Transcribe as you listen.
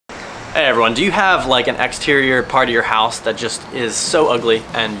Hey everyone, do you have like an exterior part of your house that just is so ugly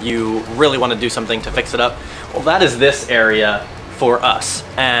and you really want to do something to fix it up? Well, that is this area for us.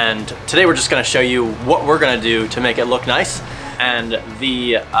 And today we're just going to show you what we're going to do to make it look nice. And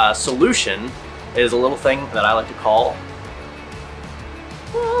the solution is a little thing that I like to call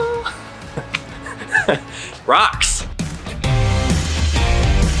rocks.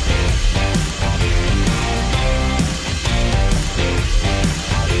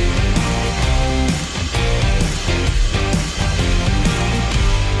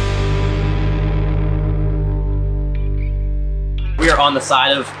 We are on the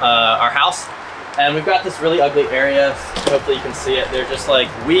side of our house, and we've got this really ugly area. Hopefully you can see it. They're just like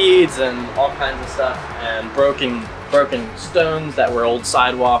weeds and all kinds of stuff, and broken stones that were old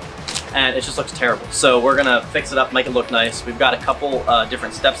sidewalk, and it just looks terrible. So we're gonna fix it up, make it look nice. We've got a couple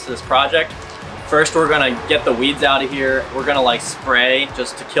different steps to this project. First, we're gonna get the weeds out of here. We're gonna like spray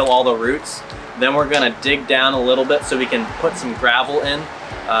just to kill all the roots. Then we're gonna dig down a little bit so we can put some gravel in,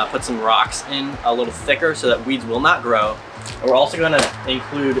 put some rocks in a little thicker so that weeds will not grow. And we're also going to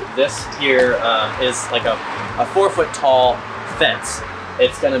include this here is like a 4-foot tall fence.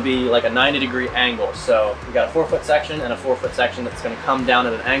 It's going to be like a 90-degree angle. So we got a 4-foot section and a 4-foot section that's going to come down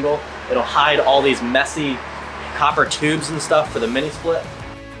at an angle. It'll hide all these messy copper tubes and stuff for the mini split.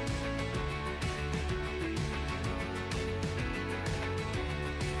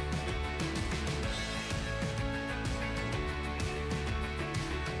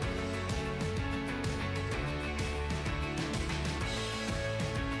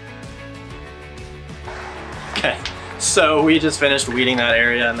 Okay, so we just finished weeding that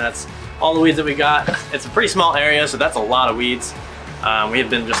area, and that's all the weeds that we got. It's a pretty small area, so that's a lot of weeds. We have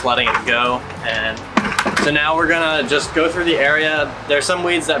been just letting it go, and so now we're gonna just go through the area. There's some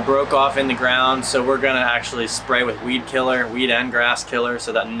weeds that broke off in the ground, so we're gonna actually spray with weed killer, weed and grass killer,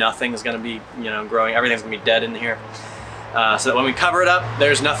 so that nothing's gonna be, growing. Everything's gonna be dead in here. So that when we cover it up,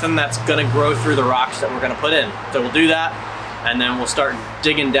 there's nothing that's gonna grow through the rocks that we're gonna put in. So we'll do that, and then we'll start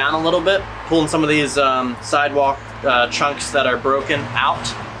digging down a little bit, pulling some of these sidewalk chunks that are broken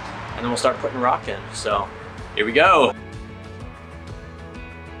out, and then we'll start putting rock in. So here we go.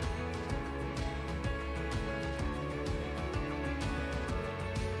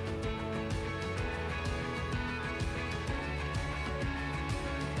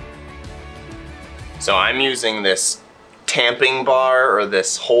 So I'm using this tamping bar or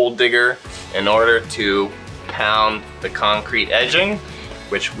this hole digger in order to pound the concrete edging,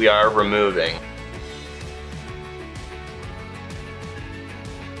 which we are removing.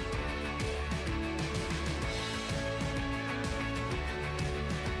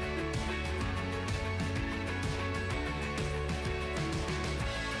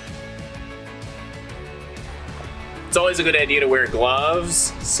 It's always a good idea to wear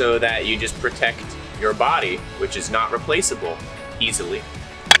gloves so that you just protect your body, which is not replaceable easily.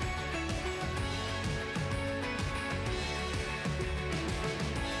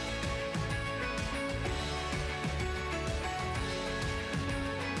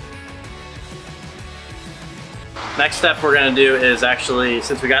 Next step we're gonna do is actually,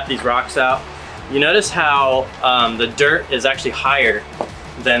 since we got these rocks out, you notice how the dirt is actually higher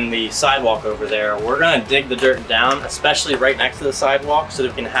than the sidewalk over there. We're gonna dig the dirt down, especially right next to the sidewalk, so that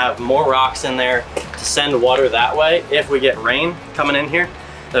we can have more rocks in there to send water that way if we get rain coming in here.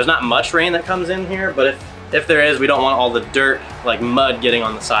 There's not much rain that comes in here, but if there is, we don't want all the dirt, like mud, getting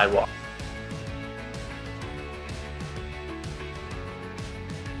on the sidewalk.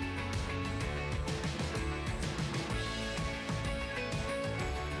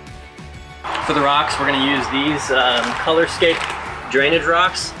 For the rocks, we're gonna use these Colorscape drainage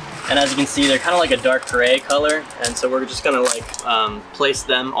rocks, and as you can see, they're kind of like a dark gray color, and so we're just gonna like place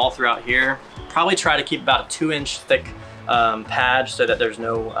them all throughout here. Probably try to keep about a 2-inch thick pad so that there's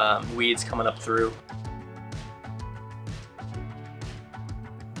no weeds coming up through.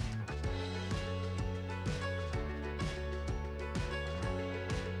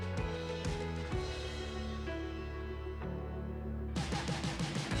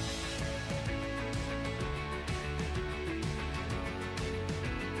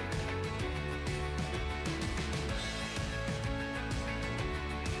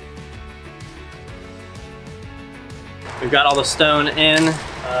 We've got all the stone in,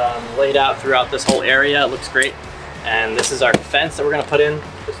 laid out throughout this whole area. It looks great. And this is our fence that we're gonna put in.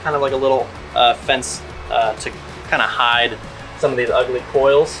 Just kind of like a little fence to kind of hide some of these ugly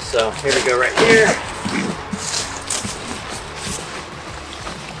coils. So here we go right here.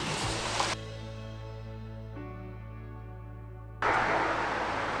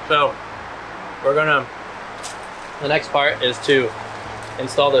 So we're gonna, the next part is to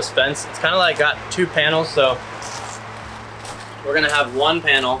install this fence. It's kind of like got two panels, so we're gonna have one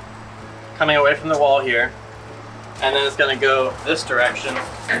panel coming away from the wall here, and then it's gonna go this direction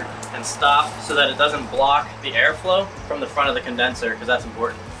and stop so that it doesn't block the airflow from the front of the condenser, because that's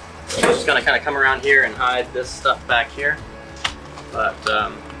important. So I'm just gonna kind of come around here and hide this stuff back here. But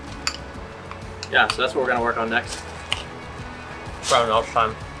yeah, so that's what we're gonna work on next. Probably enough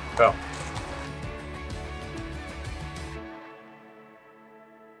time. Go.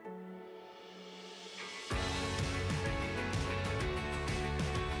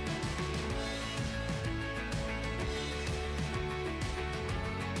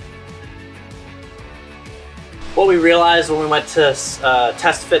 What we realized when we went to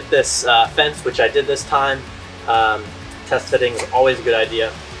test fit this fence, which I did this time, test fitting is always a good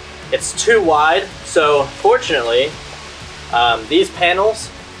idea. It's too wide, so fortunately, these panels,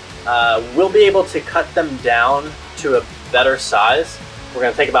 we'll be able to cut them down to a better size. We're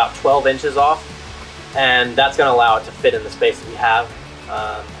gonna take about 12 inches off, and that's gonna allow it to fit in the space that we have.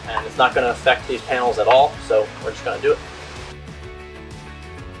 And it's not gonna affect these panels at all, so we're just gonna do it.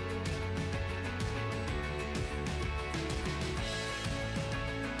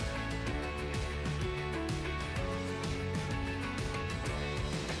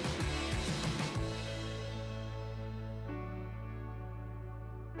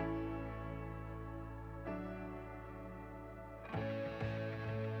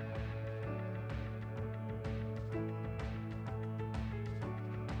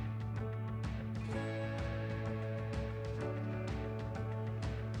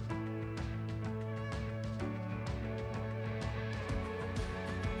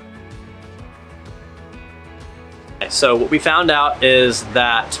 So what we found out is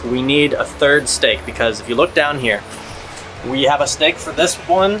that we need a third stake, because if you look down here, we have a stake for this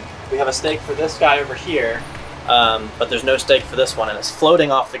one, we have a stake for this guy over here, but there's no stake for this one, and it's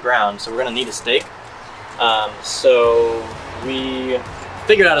floating off the ground, so we're gonna need a stake. So we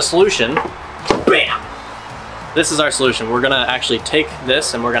figured out a solution. Bam! This is our solution. We're gonna actually take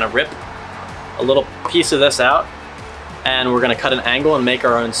this and we're gonna rip a little piece of this out, and we're gonna cut an angle and make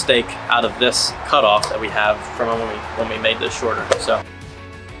our own stake out of this cutoff that we have from when we made this shorter. So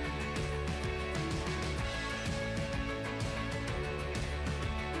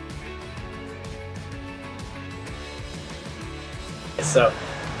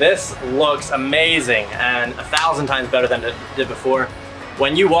this looks amazing and 1,000 times better than it did before.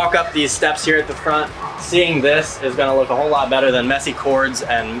 When you walk up these steps here at the front, seeing this is gonna look a whole lot better than messy cords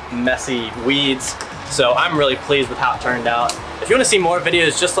and messy weeds. So I'm really pleased with how it turned out. If you want to see more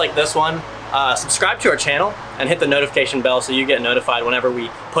videos just like this one, subscribe to our channel and hit the notification bell so you get notified whenever we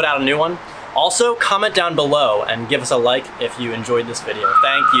put out a new one. Also, comment down below and give us a like if you enjoyed this video.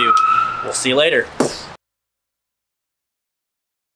 Thank you. We'll see you later.